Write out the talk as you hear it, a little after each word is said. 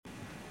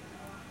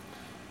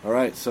All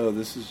right, so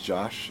this is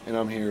Josh, and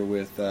I'm here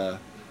with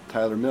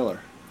Tyler Miller.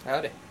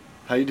 Howdy.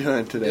 How you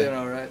doing today? Doing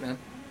all right, man.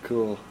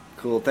 Cool.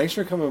 Thanks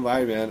for coming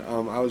by, man.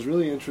 I was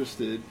really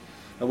interested.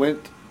 I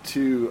went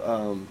to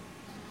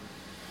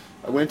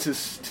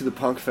the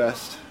Punk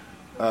Fest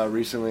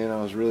recently, and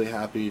I was really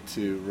happy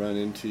to run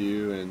into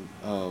you and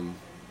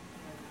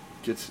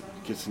get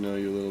to know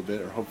you a little bit,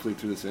 or hopefully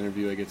through this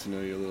interview I get to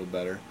know you a little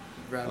better.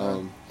 Right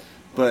on.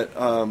 But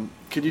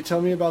could you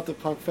tell me about the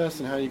Punk Fest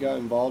and how you got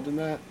involved in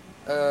that?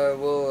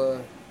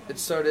 It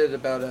started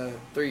about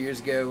 3 years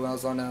ago when I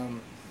was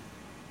on.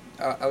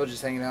 I was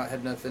just hanging out,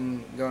 had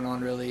nothing going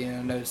on really, and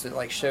I noticed that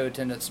like show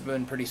attendance has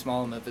been pretty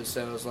small in Memphis,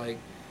 so I was like,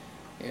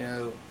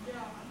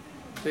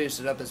 boost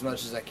it up as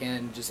much as I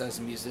can just as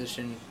a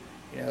musician.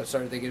 I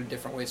started thinking of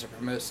different ways to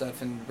promote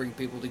stuff and bring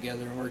people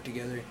together and work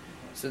together.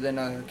 So then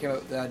I came up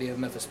with the idea of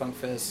Memphis Punk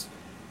Fest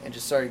and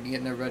just started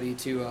getting everybody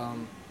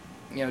to,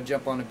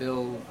 jump on a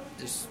bill,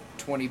 just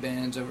 20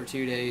 bands over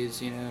 2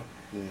 days,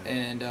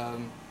 and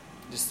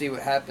just see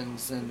what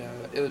happens. And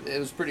it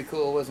was pretty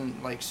cool. It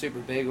wasn't like super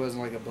big. It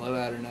wasn't like a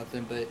blowout or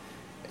nothing, but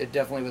it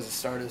definitely was a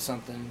start of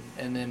something.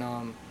 And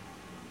then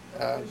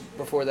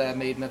before that, I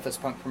made Memphis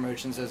Punk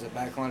Promotions as a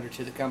backliner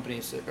to the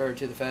company, or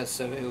to the fest.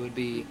 So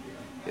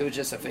it was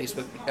just a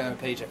Facebook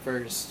page at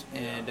first,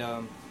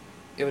 and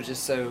it was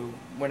just so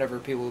whenever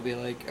people would be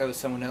like, oh,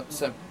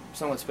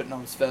 someone's putting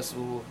on this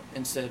festival,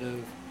 instead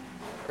of,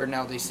 or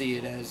now they see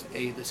it as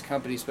this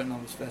company's putting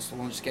on this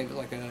festival, and just gave it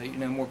like a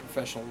more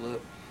professional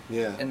look.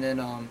 Yeah. And then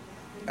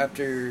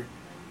after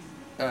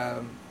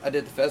I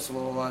did the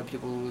festival, a lot of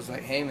people was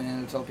like, hey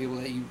man, I tell people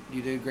that you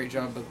did a great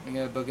job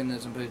booking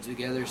this and put it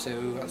together,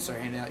 so I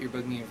started handing out your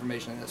booking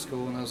information at that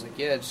school, and I was like,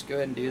 yeah, just go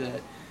ahead and do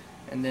that.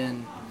 And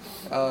then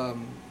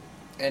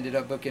ended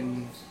up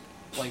booking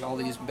like all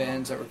these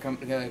bands that were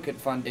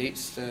couldn't find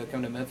dates to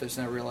come to Memphis,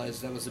 and I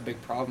realized that was a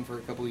big problem for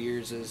a couple of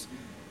years. Is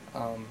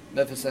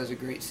Memphis has a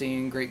great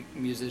scene, great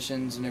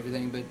musicians and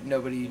everything, but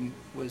nobody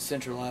was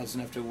centralized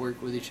enough to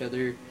work with each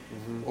other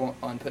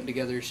on putting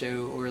together a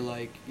show, or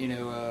like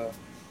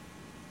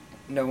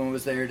no one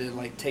was there to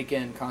like take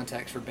in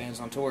contacts for bands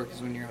on tour,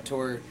 because when you're on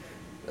tour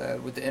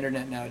with the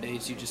internet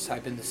nowadays, you just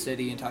type in the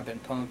city and type in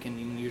punk and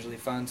you can usually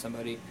find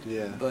somebody.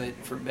 Yeah. But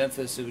for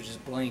Memphis it was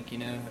just blank,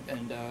 and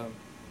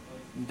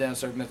then I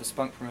started Memphis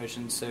Punk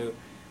Promotions, so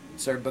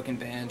started booking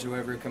bands or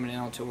whoever coming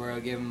out on tour. I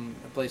gave them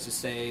a place to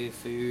stay,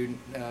 food,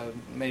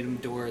 made them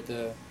door at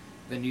the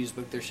venues,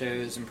 book their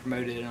shows, and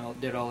promoted, and I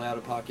did all out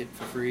of pocket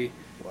for free.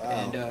 Wow.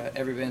 And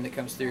every band that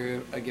comes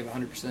through, I give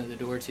 100% of the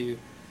door to.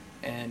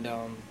 And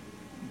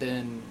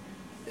then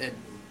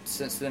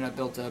since then I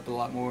built up a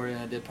lot more, and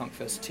I did Punk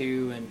Fest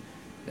 2, and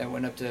that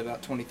went up to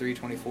about 23,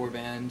 24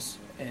 bands,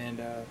 and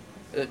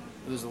it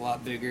was a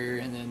lot bigger.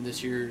 And then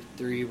this year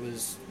 3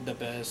 was the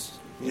best.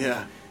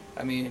 Yeah.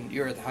 I mean,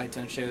 you were at the High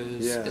Tone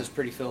shows. Yeah. It was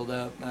pretty filled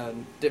up.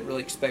 Didn't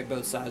really expect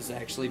both sides to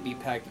actually be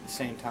packed at the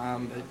same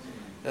time, but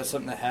that's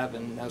something that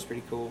happened. That was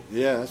pretty cool.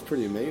 Yeah, that's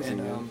pretty amazing.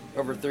 And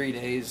over 3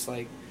 days,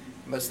 like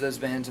most of those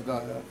bands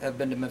have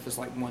been to Memphis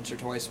like once or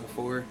twice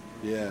before.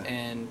 Yeah.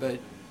 But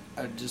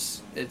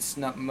it's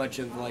not much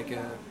of like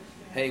a,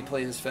 hey,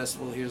 play this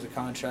festival, here's a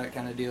contract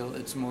kind of deal.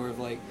 It's more of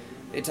like,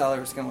 hey Tyler,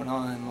 what's going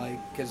on? Like,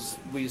 because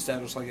we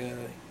established like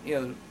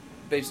a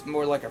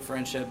more like a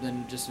friendship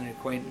than just an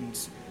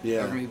acquaintance.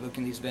 Yeah. Over me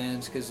booking these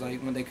bands, because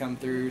like when they come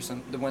through,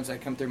 the ones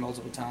that come through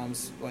multiple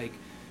times, like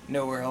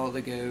know where all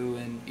to go,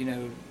 and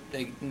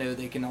they know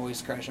they can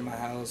always crash in my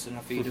house, and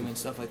I feed them and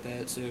stuff like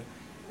that. So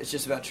it's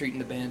just about treating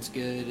the bands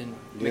good and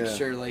making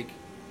sure like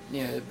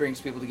it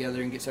brings people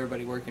together and gets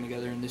everybody working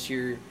together. And this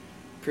year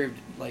proved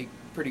like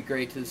pretty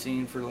great to the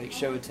scene for like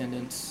show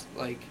attendance.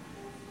 Like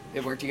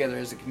it worked together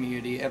as a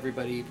community.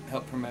 Everybody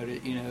helped promote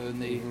it,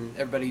 and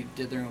everybody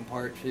did their own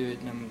part to it,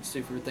 and I'm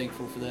super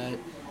thankful for that.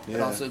 Yeah.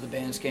 But also the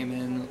bands came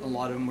in, a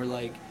lot of them were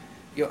like,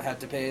 you don't have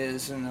to pay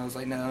us, and I was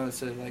like, no.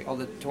 So like all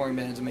the touring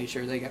bands, I made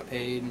sure they got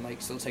paid and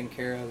like still taken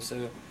care of, so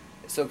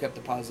it still kept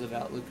a positive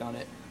outlook on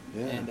it.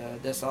 Yeah.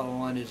 And that's all I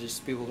wanted, is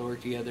just people to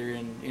work together,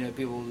 and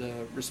people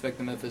to respect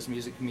the Memphis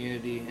music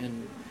community,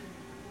 and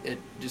it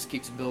just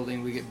keeps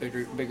building. We get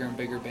bigger and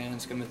bigger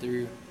bands coming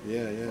through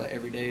like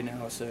every day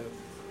now, so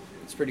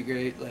it's pretty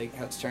great like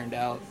how it's turned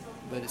out.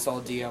 But it's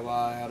all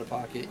DIY, out of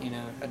pocket,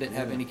 I didn't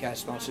have any cash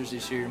sponsors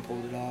this year and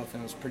pulled it off,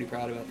 and I was pretty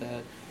proud about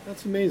that.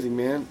 That's amazing,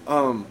 man.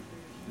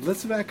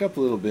 Let's back up a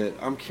little bit.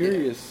 I'm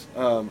curious.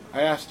 I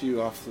asked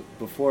you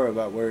before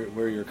about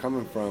where you're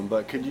coming from,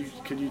 but could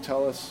you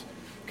tell us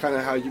kind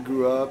of how you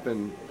grew up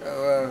and?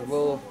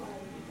 Well,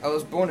 I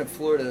was born in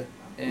Florida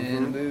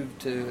and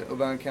moved to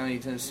Obion County,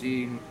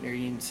 Tennessee, near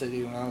Union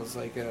City when I was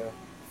like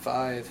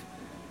 5,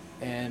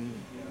 and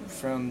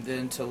from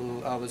then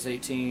till I was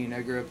 18,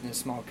 I grew up in a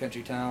small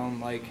country town.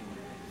 Like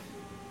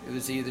it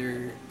was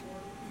either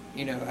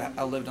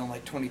I lived on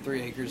like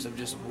 23 acres of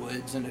just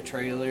woods and a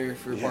trailer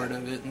for part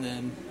of it, and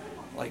then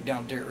like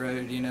down dirt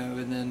road,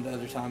 and then the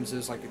other times it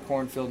was like a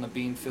cornfield and a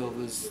bean field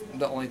was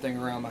the only thing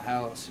around my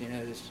house,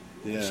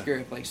 just grew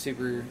up like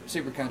super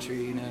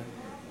country,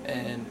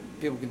 and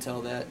people can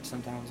tell that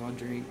sometimes when I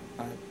drink.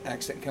 My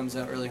accent comes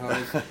out really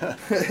hard.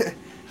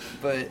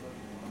 But,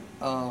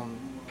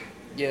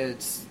 yeah,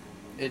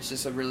 it's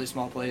just a really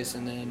small place.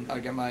 And then I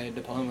got my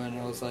diploma, and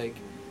I was like,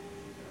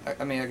 I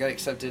got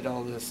accepted to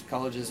all the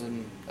colleges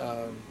in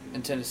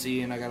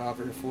Tennessee, and I got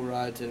offered a full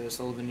ride to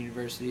Sullivan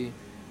University,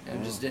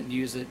 and just didn't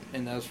use it,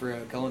 and that was for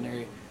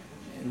culinary.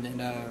 And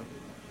then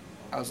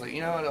I was like,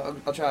 you know what,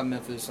 I'll try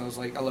Memphis. I was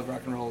like, I love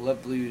rock and roll, I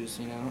love blues,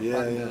 you know,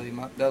 rockabilly.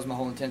 Yeah. That was my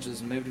whole intention,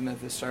 was to move to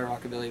Memphis, start a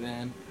rockabilly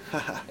band.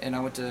 And I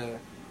went to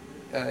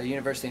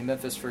University of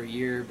Memphis for a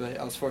year, but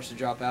I was forced to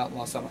drop out and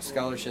lost all my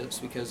scholarships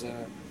because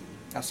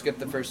I skipped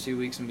the first 2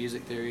 weeks of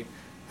music theory.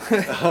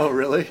 Oh,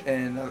 really?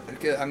 And I've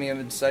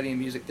been studying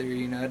music theory.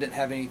 You know, I didn't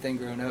have anything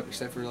growing up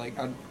except for like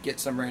I'd get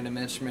some random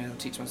instrument, I'd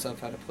teach myself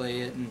how to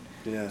play it,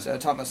 and so I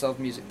taught myself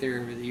music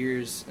theory over the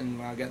years. And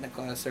when I got in the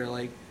class, they were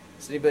like,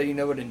 "Does anybody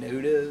know what a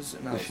note is?"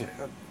 And I was like,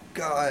 "Oh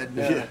God,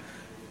 no." Yeah.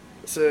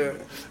 So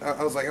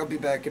I was like, "I'll be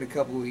back in a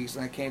couple of weeks,"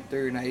 and I came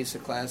through and I aced the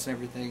class and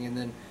everything. And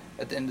then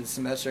at the end of the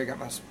semester, I got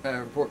my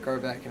report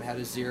card back and had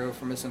a 0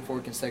 for missing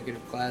 4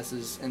 consecutive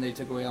classes, and they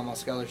took away all my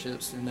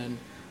scholarships. And then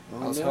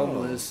I was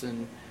homeless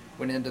and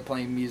went into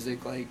playing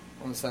music like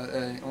on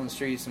the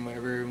streets and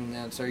whatever, and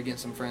then started getting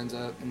some friends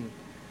up and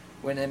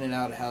went in and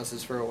out of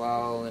houses for a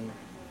while, and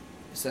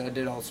so I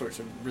did all sorts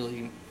of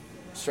really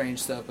strange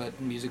stuff, but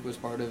music was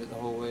part of it the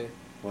whole way.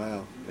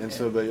 Wow. And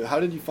so, but how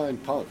did you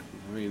find punk?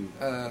 I mean,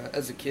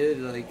 as a kid,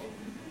 like,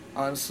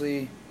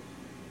 honestly,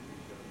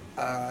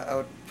 I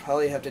would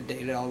probably have to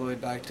date it all the way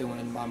back to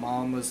when my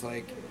mom was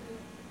like,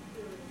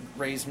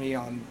 raised me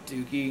on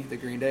Dookie, the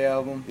Green Day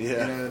album. Yeah. You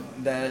know,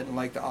 that and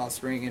like the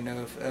Offspring and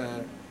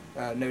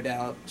No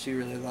Doubt she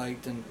really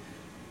liked, and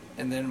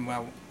then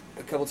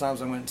a couple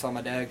times I went and saw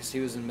my dad because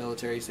he was in the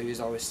military, so he was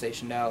always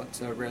stationed out,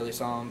 so I rarely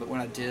saw him. But when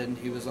I did,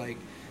 he was like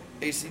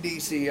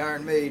AC/DC,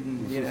 Iron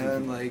Maiden, you know,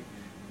 and like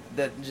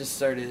that just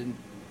started.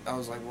 I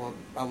was like, well,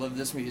 I love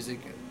this music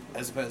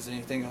as opposed to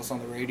anything else on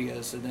the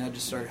radio. So then I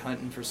just started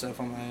hunting for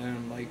stuff on my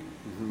own, like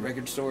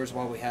record stores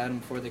while we had them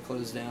before they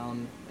closed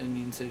down in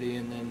Union City,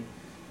 and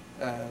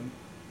then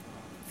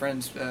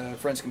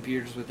friends'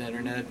 computers with the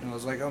internet, and I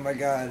was like, oh my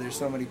God, there's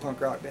so many punk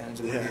rock bands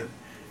over here.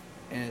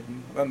 And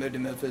when I moved to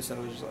Memphis, I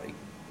was like,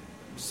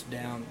 just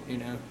down, you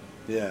know.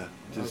 Yeah,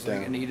 just I was down.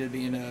 Like, I needed to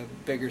be in a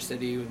bigger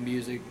city with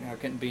music. I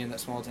couldn't be in that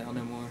small town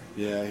anymore.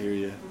 Yeah, I hear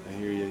you.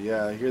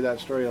 Yeah, I hear that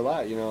story a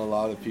lot. You know, a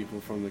lot of people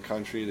from the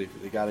country,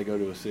 they got to go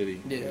to a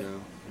city. Yeah. You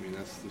know, I mean,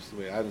 that's just the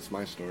way. That's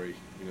my story.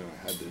 You know,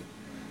 I had to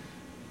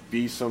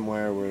be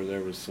somewhere where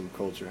there was some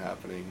culture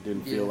happening.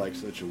 Didn't feel like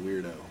such a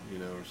weirdo, you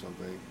know, or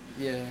something.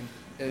 Yeah.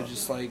 It was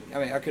just like,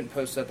 I couldn't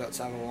post up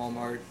outside of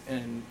Walmart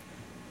and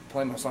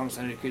play my songs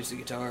on an acoustic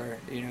guitar,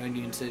 you know, in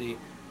Union City.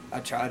 I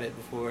tried it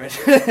before,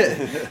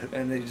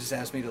 and they just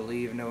asked me to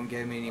leave, and no one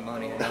gave me any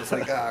money. And I was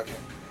like,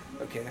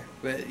 okay.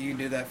 But you can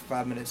do that for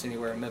 5 minutes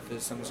anywhere in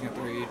Memphis. Someone's going to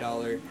throw you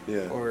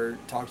 $1 or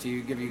talk to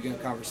you, give you a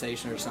good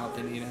conversation or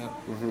something, you know.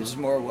 It's just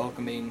more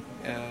welcoming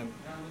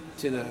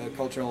to the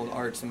cultural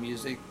arts and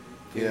music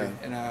here.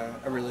 And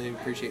I really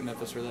appreciate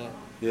Memphis for that.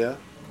 Yeah.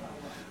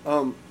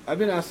 I've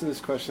been asking this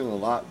question a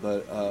lot,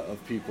 but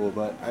of people.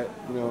 But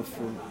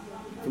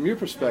from your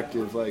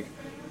perspective, like,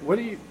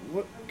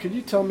 could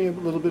you tell me a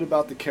little bit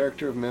about the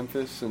character of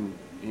Memphis and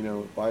you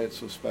know why it's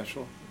so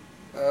special?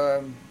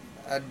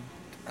 I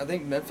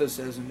think Memphis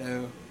doesn't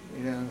know,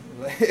 you know,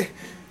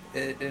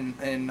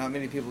 and not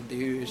many people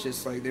do. It's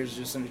just like there's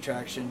just an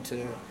attraction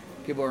to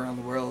people around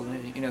the world,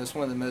 and you know,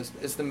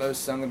 it's the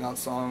most sung about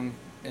song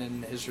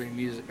in history of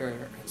music,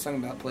 or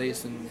sung about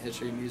place in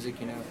history of music,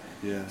 you know.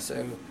 Yeah.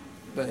 So.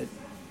 But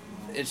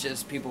it's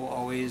just people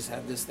always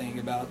have this thing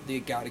about they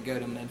got to go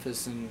to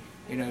Memphis and,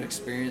 you know,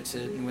 experience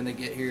it. And when they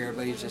get here,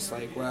 everybody's just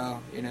like,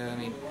 wow, you know, I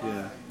mean,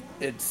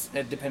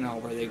 it depends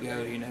on where they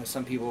go. You know,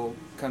 some people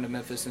come to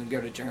Memphis and go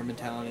to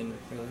Germantown and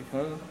they're like,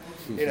 huh?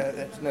 You know,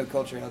 there's no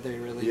culture out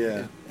there really.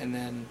 Yeah. And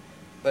then,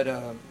 but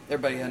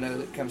everybody I know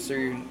that comes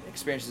through and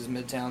experiences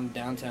Midtown,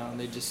 downtown,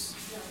 they just,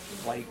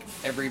 like,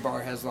 every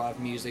bar has live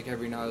music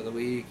every night of the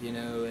week, you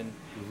know, and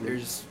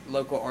there's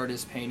local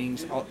artist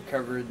paintings all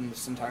covered in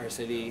this entire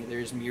city.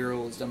 There's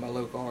murals done by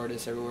local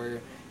artists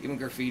everywhere. Even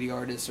graffiti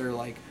artists are,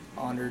 like,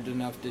 honored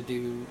enough to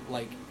do,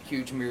 like,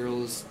 huge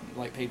murals,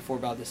 like, paid for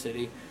by the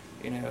city.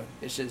 You know,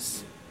 it's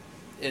just,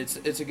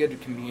 it's a good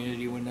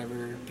community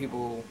whenever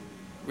people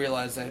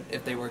realize that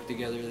if they work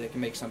together, they can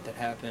make something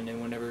happen.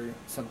 And whenever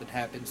something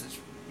happens, it's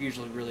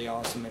usually really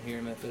awesome in here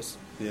in Memphis.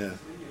 Yeah.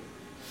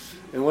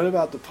 And what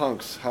about the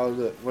punks?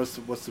 What's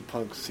the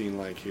punk scene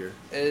like here?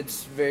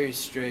 It's very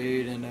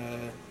straight and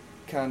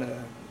kind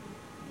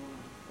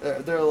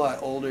of. They're a lot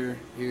older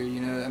here,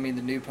 you know. I mean,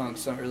 the new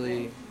punks don't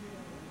really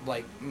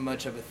like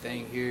much of a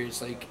thing here.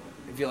 It's like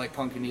if you like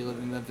punk and you live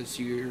in Memphis,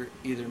 you're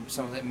either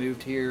someone that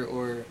moved here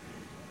or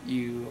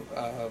you've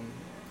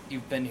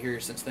been here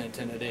since the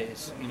Nintendo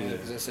days. You know,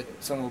 because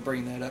someone will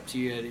bring that up to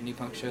you at any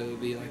punk show. They'll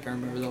be like, "I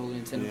remember the old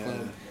Nintendo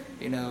Club,"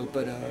 you know.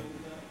 But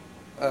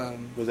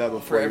was that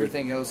before for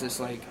everything else, it's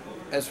like,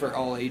 as for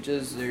all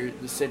ages, the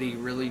city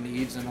really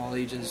needs an all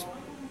ages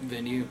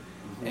venue.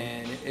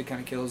 and it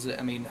kind of kills it.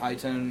 I mean, High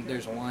Tone,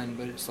 there's one,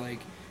 but it's like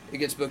it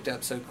gets booked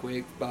up so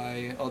quick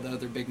by all the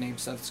other big name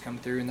stuff that's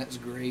coming through, and that's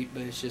great.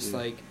 But it's just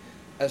like,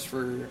 as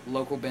for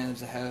local bands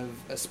to have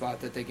a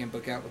spot that they can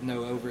book out with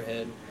no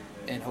overhead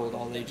and hold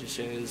all ages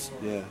shows,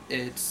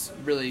 it's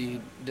really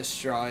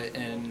distraught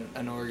and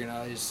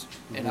unorganized.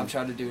 And I've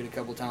tried to do it a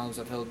couple times.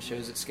 I've held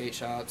shows at skate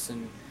shops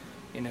and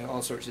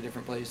all sorts of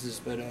different places,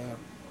 but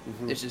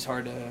it's just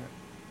hard to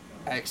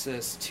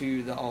access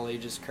to the all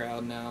ages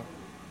crowd now.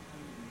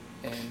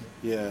 And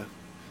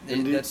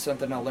that's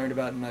something I learned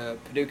about in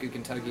Paducah,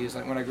 Kentucky. Is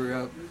like when I grew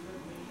up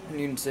in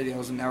Union City, I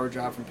was an hour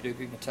drive from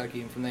Paducah,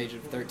 Kentucky, and from the age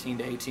of 13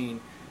 to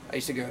 18, I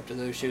used to go up to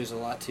those shows a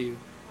lot too.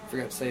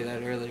 Forgot to say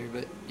that earlier,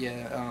 but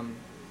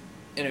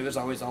and it was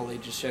always all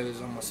ages shows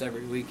almost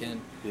every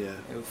weekend. Yeah,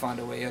 it would find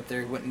a way up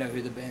there. Wouldn't know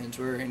who the bands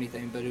were or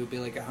anything, but it would be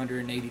like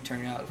 180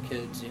 turnout of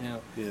kids.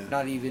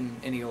 Not even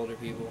any older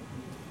people,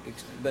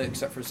 but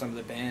except for some of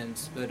the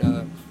bands. But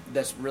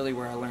that's really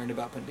where I learned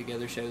about putting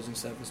together shows and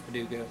stuff. Was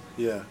Paducah.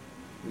 Yeah,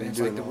 bands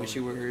like the Wishy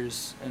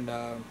Wers and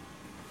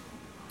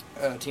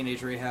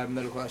Teenage Rehab,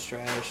 Middle Class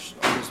Trash,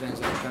 all those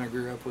bands that I kind of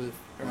grew up with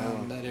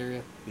around that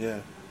area.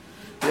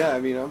 Yeah,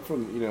 I mean, I'm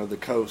from the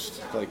coast,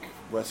 like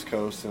West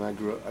Coast, and I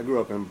grew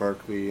up in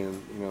Berkeley,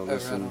 and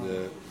listened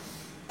to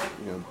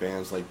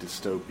bands like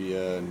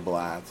Dystopia and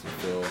Blatz and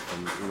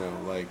Filth,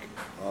 and like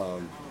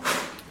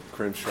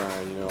Crimp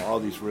Shrine, all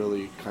these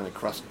really kind of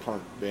crust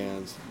punk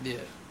bands. Yeah.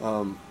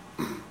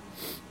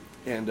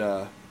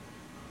 And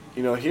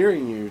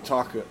hearing you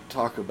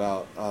talk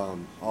about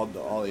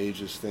all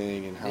ages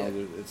thing and how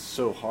it's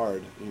so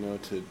hard,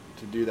 to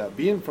do that.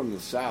 Being from the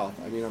South,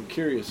 I mean, I'm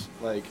curious,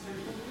 like.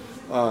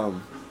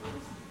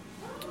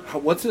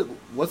 What's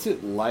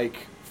it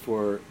like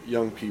for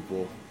young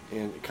people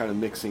and kind of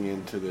mixing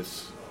into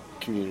this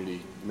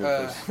community,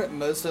 Memphis?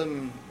 Most of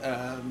them,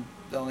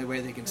 the only way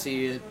they can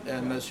see it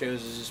at most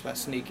shows is just by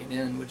sneaking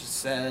in, which is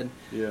sad.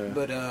 Yeah.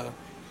 But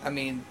I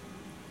mean,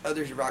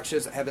 other rock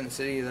shows that happen in the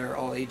city that are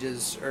all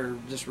ages are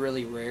just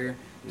really rare.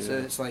 Yeah. So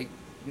it's like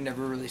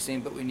never really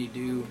seen, but when you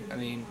do, I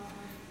mean,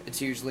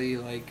 it's usually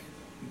like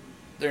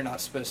they're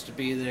not supposed to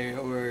be there,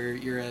 or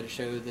you're at a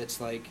show that's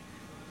like,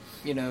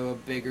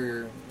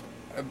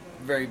 a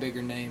very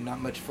bigger name, not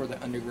much for the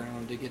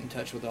underground to get in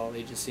touch with all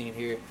ages scene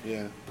here.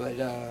 Yeah. But,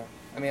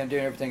 I mean, I'm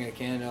doing everything I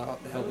can to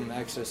help them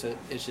access it.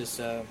 It's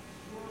just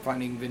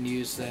finding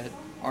venues that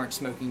aren't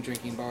smoking,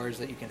 drinking bars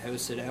that you can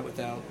host it at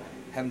without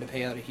having to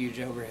pay out a huge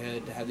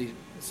overhead to have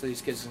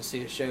these kids can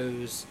see at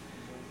shows.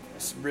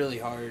 It's really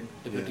hard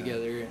to put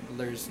together.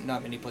 There's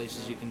not many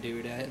places you can do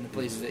it at, and the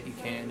places that you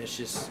can, it's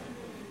just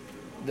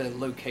the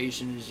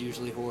location is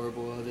usually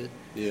horrible of it.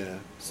 Yeah.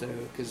 So,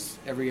 because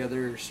every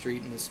other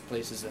street in this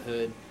place is a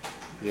hood.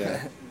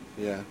 Yeah.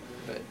 Yeah.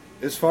 But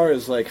as far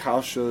as like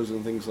house shows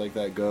and things like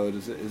that go,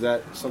 is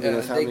that something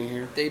that's happening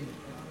here? They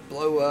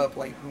blow up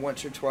like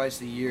once or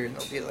twice a year, and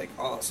they'll be like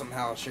awesome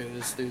house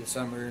shows through the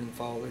summer and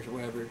fall or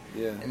whatever.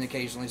 Yeah. And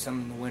occasionally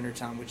some in the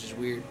wintertime, which is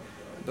weird.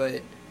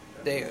 But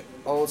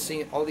all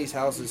these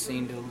houses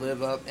seem to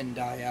live up and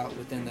die out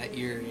within that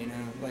year.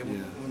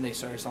 When they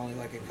start, it's only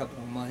like a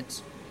couple of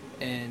months.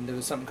 And there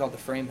was something called the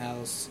Frame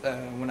House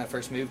when I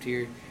first moved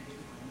here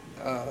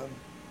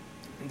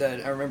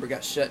that I remember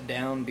got shut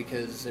down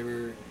because they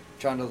were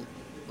trying to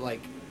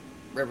like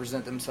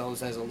represent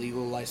themselves as a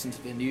legal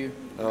licensed venue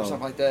or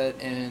something like that,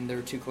 and they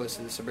were too close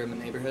to the suburban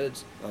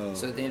neighborhoods,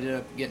 so they ended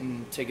up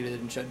getting ticketed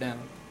and shut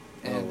down.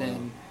 And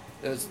then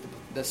there was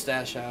the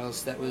Stash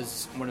House that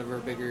was one of our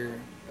bigger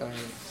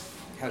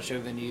house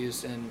show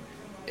venues, and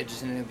it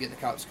just ended up getting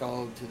the cops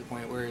called to the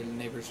point where the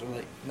neighbors were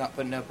like not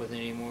putting up with it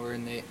anymore,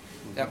 and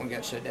that one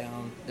got shut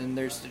down. Then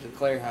there's the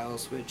DeClaire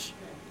House, which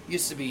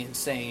used to be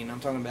insane. I'm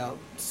talking about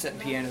setting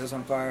pianos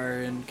on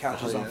fire and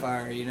couches on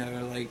fire,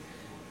 like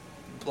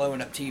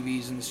blowing up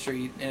TVs in the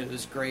street, and it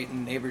was great,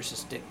 and neighbors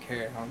just didn't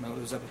care. I don't know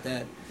what was up with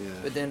that. Yeah.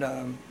 But then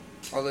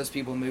all those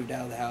people moved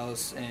out of the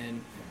house,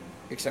 and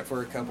except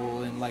for a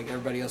couple, and like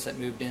everybody else that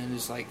moved in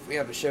is like, if we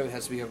have a show, it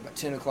has to be over by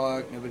 10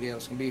 o'clock. Nobody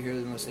else can be here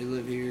unless they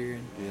live here.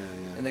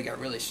 And they got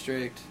really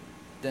strict.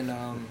 Then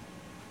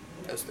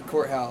that was the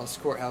courthouse.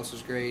 Courthouse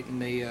was great,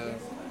 and they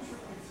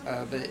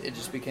but it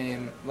just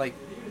became like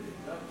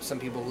some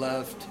people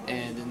left,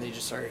 and then they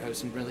just started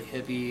hosting really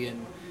hippie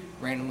and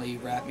randomly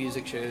rap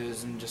music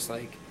shows, and just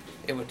like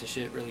it went to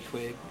shit really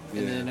quick.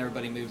 And then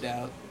everybody moved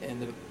out,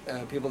 and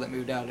the people that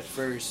moved out at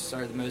first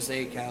started the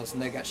Mosaic House,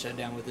 and that got shut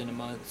down within a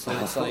month. So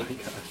it's like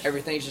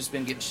everything's just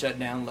been getting shut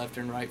down left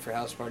and right for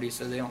house parties,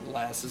 so they don't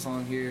last as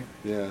long here.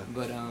 Yeah.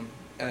 But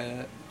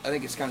I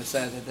think it's kind of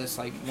sad that that's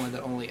like one of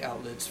the only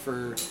outlets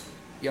for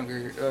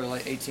younger, or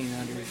like 18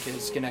 and under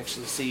kids can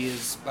actually see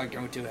is by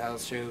going to a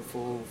house show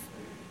full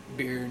of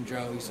beer and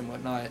drugs and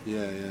whatnot.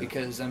 Yeah.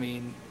 Because I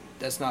mean,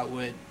 that's not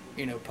what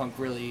punk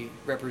really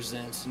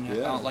represents. I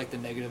don't like the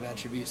negative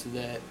attributes of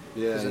that.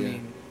 Because I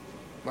mean,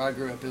 when I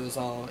grew up, it was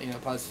all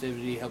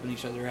positivity, helping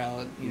each other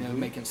out,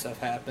 making stuff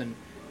happen,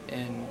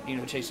 and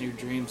chasing your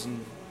dreams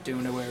and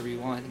doing it wherever you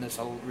want. And that's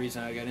the whole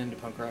reason I got into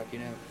punk rock.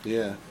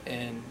 Yeah.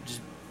 And just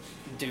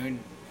doing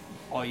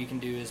all you can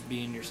do is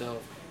being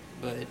yourself.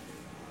 but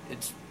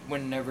it's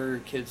whenever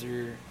kids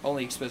are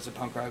only exposed to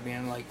punk rock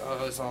being like,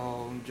 oh, it's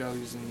all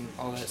drugs and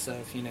all that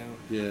stuff, you know.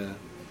 Yeah.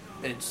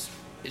 It's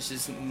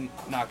just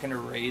not going to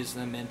raise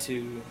them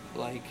into,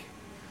 like,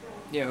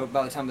 you know,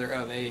 by the time they're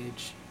of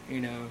age,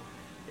 you know,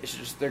 it's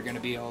just they're going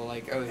to be all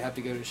like, oh, you have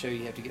to go to a show,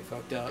 you have to get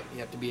fucked up, you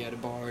have to be at a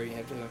bar, you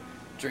have to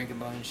drink a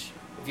bunch.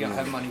 If you don't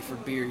have money for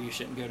beer, you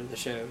shouldn't go to the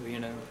show, you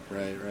know.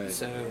 Right.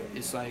 So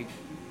it's like,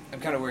 I'm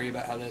kind of worried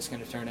about how that's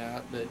going to turn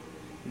out, but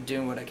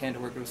doing what I can to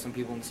work with some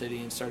people in the city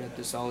and start up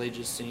this all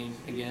ages scene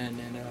again.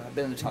 And I've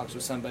been in talks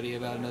with somebody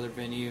about another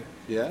venue.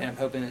 Yeah. And I'm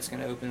hoping it's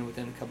going to open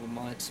within a couple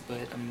months, but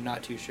I'm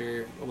not too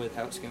sure with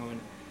how it's going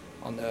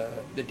on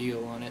the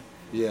deal on it.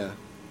 Yeah.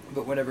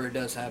 But whenever it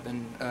does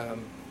happen,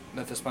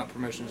 Memphis Punk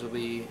Promotions will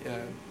be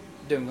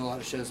doing a lot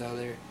of shows out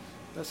there.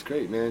 That's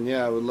great, man.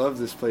 Yeah, I would love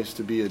this place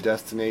to be a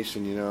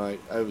destination. You know,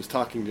 I was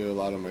talking to a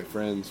lot of my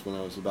friends when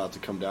I was about to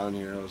come down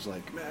here. I was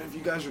like, man, if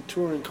you guys are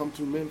touring, come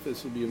through Memphis.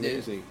 It would be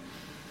amazing.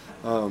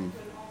 Yeah.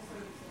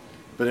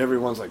 But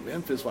everyone's like,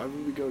 Memphis? Why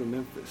would we go to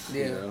Memphis?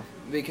 Yeah, you know?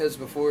 Because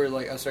before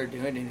like I started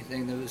doing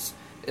anything,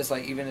 it's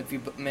like even if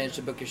you manage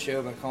to book a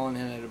show by calling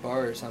in at a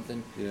bar or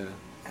something,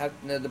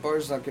 the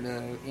bar's not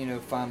gonna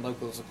find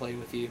locals to play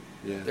with you.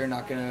 Yeah. They're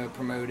not gonna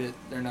promote it.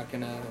 They're not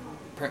gonna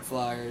print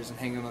flyers and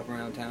hang them up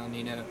around town.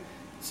 You know.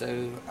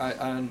 So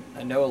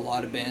I know a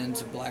lot of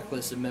bands have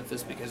blacklisted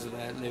Memphis because of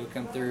that. They would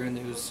come through and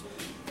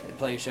they'd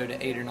play a show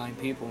to 8 or 9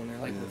 people and they're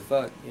like, "What the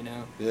fuck," you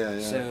know? Yeah.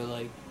 So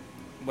like,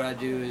 what I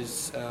do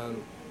is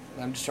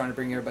I'm just trying to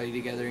bring everybody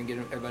together and get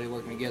everybody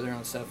working together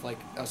on stuff. Like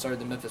I started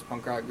the Memphis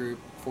Punk Rock group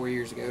 4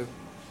 years ago,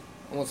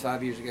 almost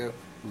 5 years ago,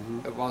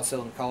 while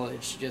still in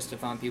college, just to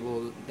find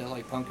people that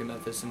like punk in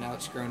Memphis. And now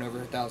it's grown over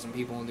 1,000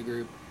 people in the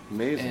group.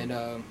 Amazing.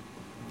 And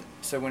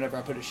so whenever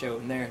I put a show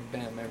in there,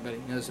 bam,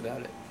 everybody knows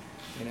about it.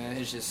 You know,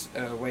 it's just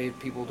a way of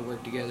people to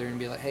work together and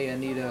be like, hey, I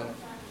need a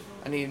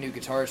new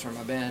guitarist for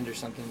my band or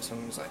something.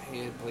 Someone's like,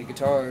 hey, I play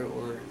guitar,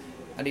 or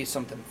I need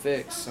something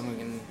fixed. Someone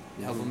can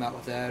help them out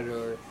with that,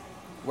 or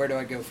where do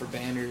I go for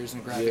banners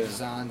and graphic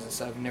designs and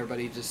stuff. And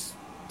everybody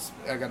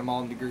I got them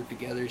all in the group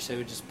together, so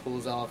it just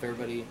pulls off.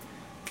 Everybody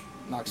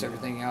knocks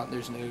everything out.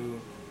 There's no,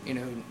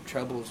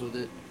 troubles with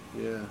it.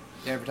 Yeah.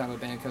 Every time a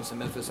band comes to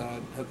Memphis, I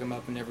hook them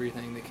up in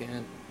everything they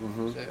can.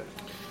 Mm-hmm. So.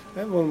 I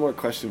have one more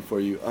question for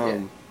you.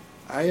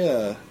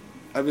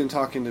 I've been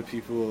talking to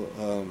people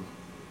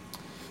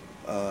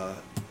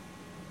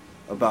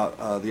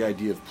about the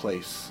idea of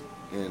place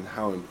and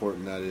how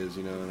important that is,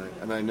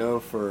 and I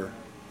know for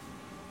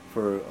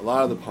a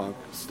lot of the punk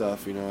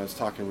stuff, I was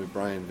talking with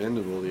Brian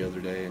Vendible the other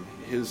day, and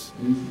he's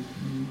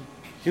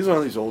one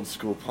of these old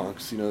school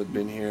punks, that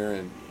been here,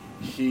 and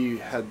he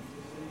had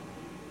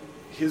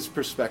his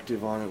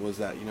perspective on it was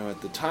that,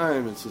 at the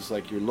time, it's just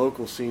like your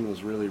local scene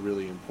was really,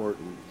 really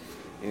important.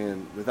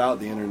 And without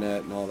the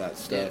internet and all that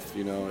stuff,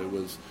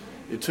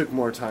 it took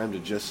more time to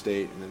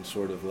gestate and then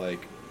sort of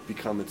like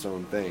become its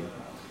own thing.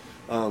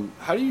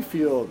 How do you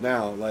feel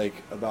now, like,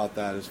 about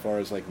that as far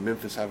as like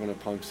Memphis having a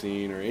punk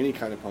scene or any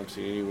kind of punk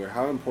scene anywhere?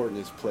 How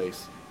important is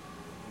place?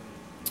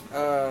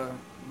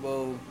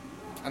 Well,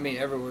 I mean,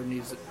 everywhere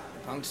needs a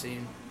punk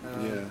scene.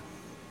 I'm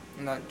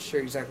not sure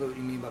exactly what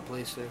you mean by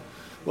place there.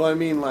 Well, I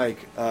mean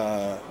like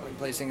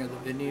placing of the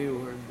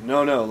venue, or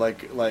no,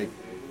 like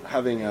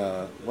having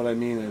what I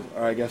mean is,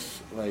 or I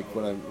guess like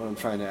what I'm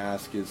trying to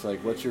ask is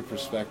like, what's your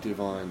perspective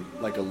on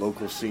like a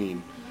local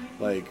scene?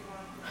 Like,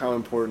 how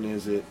important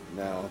is it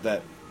now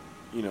that,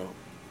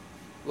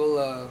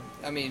 Well,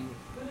 I mean,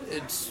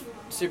 it's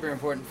super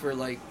important for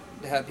like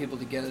to have people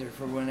together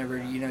for whenever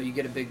you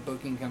get a big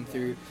booking come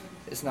through.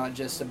 It's not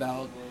just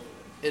about,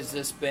 is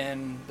this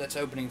band that's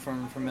opening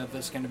from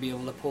Memphis going to be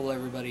able to pull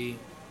everybody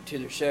to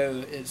their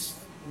show? It's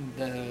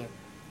the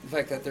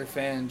fact that their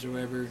fans or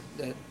whatever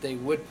that they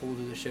would pull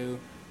to the show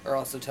are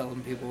also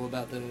telling people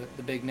about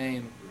the big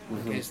name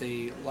in case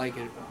they like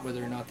it,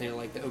 whether or not they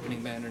like the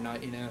opening band or not.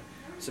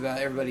 It's about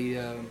everybody.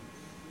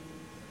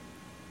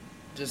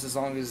 Just as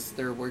long as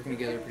they're working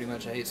together, pretty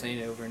much. I hate saying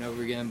it over and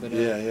over again, but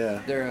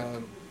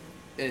they're.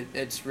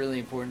 It's really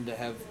important to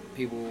have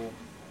people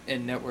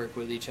in network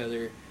with each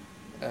other,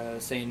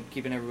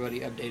 keeping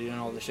everybody updated on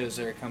all the shows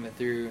that are coming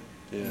through,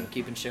 and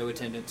keeping show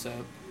attendance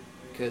up,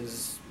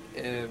 because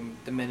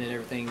the minute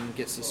everything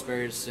gets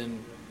dispersed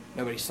and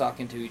nobody's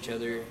talking to each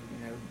other,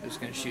 it's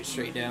going to shoot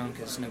straight down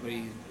because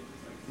nobody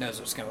knows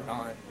what's going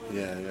on.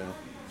 Yeah.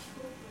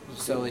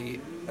 So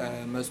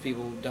most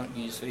people don't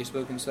use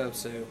Facebook and stuff,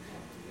 so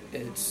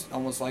it's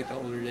almost like the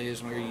older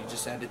days where you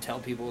just had to tell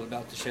people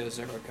about the shows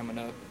that were coming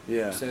up.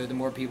 Yeah. So the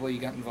more people you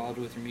got involved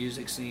with your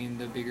music scene,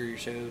 the bigger your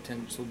show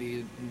attendance will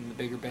be, and the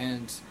bigger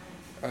bands,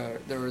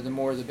 the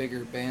more the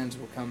bigger bands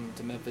will come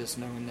to Memphis,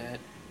 knowing that,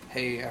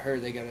 hey, I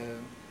heard they got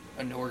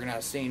an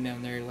organized scene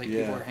down there. Like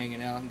people are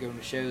hanging out and going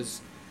to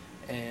shows,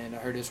 and I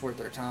heard it's worth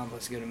their time.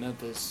 Let's go to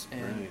Memphis,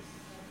 and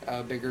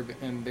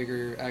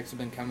bigger acts have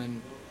been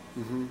coming.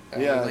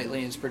 Lately,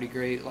 and it's pretty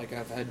great. Like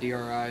I've had DRI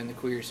and the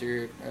Queers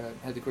here.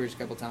 Had the Queers a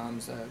couple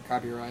times.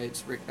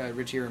 Copyrights,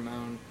 Richie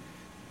Ramone.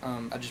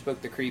 I just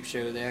booked the Creep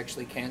show. They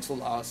actually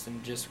canceled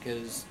Austin just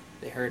because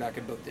they heard I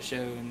could book the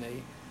show, and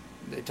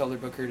they told their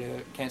booker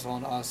to cancel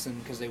on Austin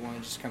because they wanted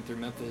to just come through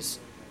Memphis.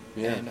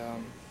 Yeah. And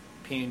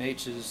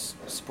P&H is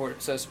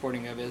so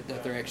supporting of it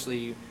that they're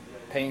actually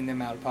paying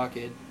them out of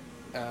pocket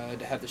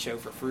to have the show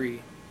for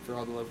free for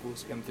all the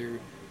locals to come through.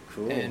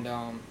 Cool. And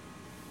I'm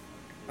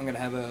going to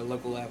have a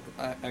local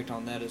act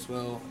on that as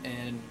well.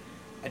 And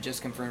I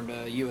just confirmed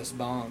U.S.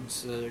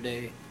 Bombs the other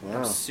day. Wow.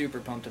 I'm super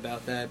pumped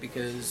about that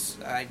because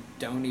I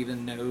don't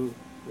even know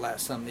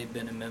last time they've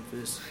been in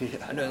Memphis.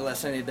 Yeah. I know the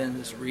last time they've been in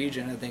this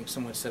region, I think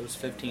someone said it was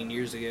 15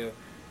 years ago.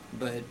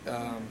 But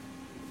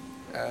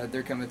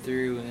they're coming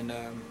through, and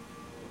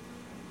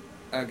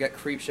I got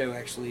Creepshow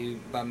actually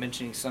by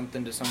mentioning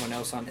something to someone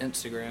else on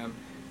Instagram,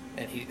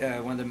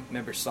 and one of the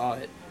members saw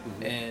it,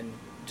 Mm-hmm. and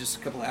just a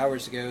couple of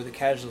hours ago, the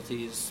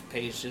Casualties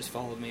page just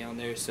followed me on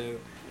there, so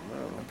Wow.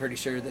 I'm pretty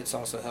sure that's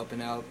also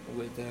helping out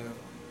with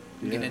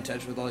getting in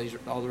touch with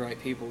all the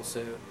right people.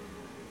 So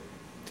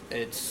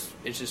it's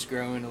just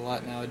growing a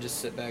lot now. I just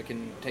sit back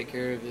and take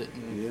care of it,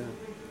 and Yeah.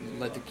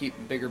 let the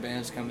bigger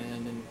bands come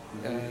in,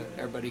 and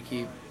everybody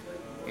keep,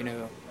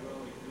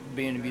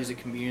 being a music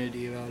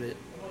community about it,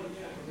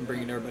 and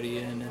bringing everybody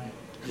in, and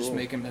just Cool.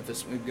 making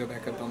Memphis go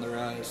back up on the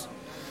rise.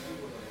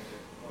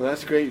 Well,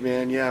 that's great,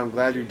 man. Yeah, I'm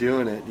glad you're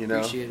doing it.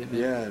 Appreciate it,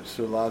 man.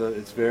 Yeah,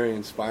 it's very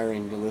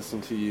inspiring to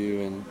listen to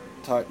you and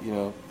talk.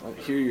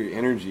 Hear your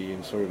energy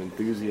and sort of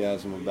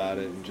enthusiasm about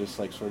it, and just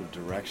like sort of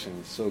direction.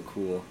 It's so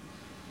cool.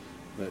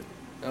 But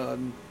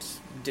I'm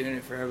just doing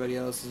it for everybody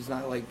else. It's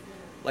not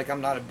like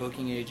I'm not a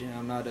booking agent.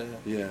 I'm not a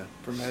yeah,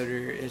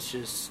 promoter. It's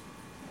just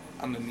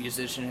I'm a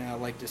musician, and I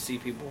like to see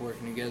people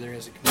working together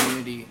as a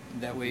community.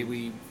 That way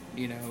we,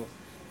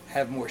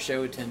 have more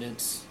show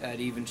attendance at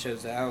even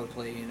shows that I would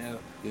play,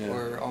 Yeah.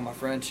 or all my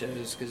friends'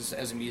 shows, because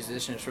as a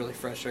musician it's really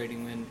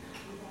frustrating when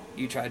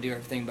you try to do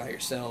everything by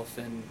yourself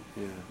and,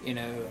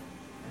 yeah. it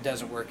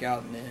doesn't work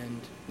out in the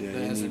end. Yeah, But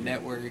you as a need-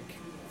 network, it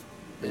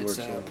it's works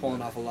out pulling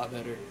better. off a lot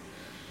better.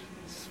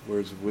 It's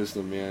words of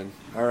wisdom, man.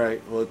 All right.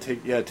 Well, it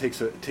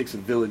takes a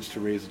village to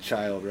raise a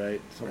child,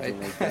 right? Something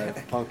Right. like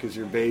that. Punk is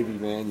your baby,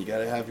 man. You got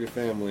to have your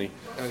family.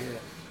 Oh yeah.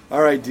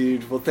 All right,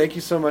 dude. Well, thank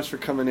you so much for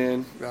coming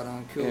in. Right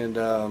on. Cool. And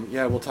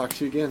we'll talk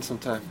to you again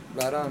sometime.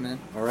 Right on, man.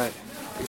 All right.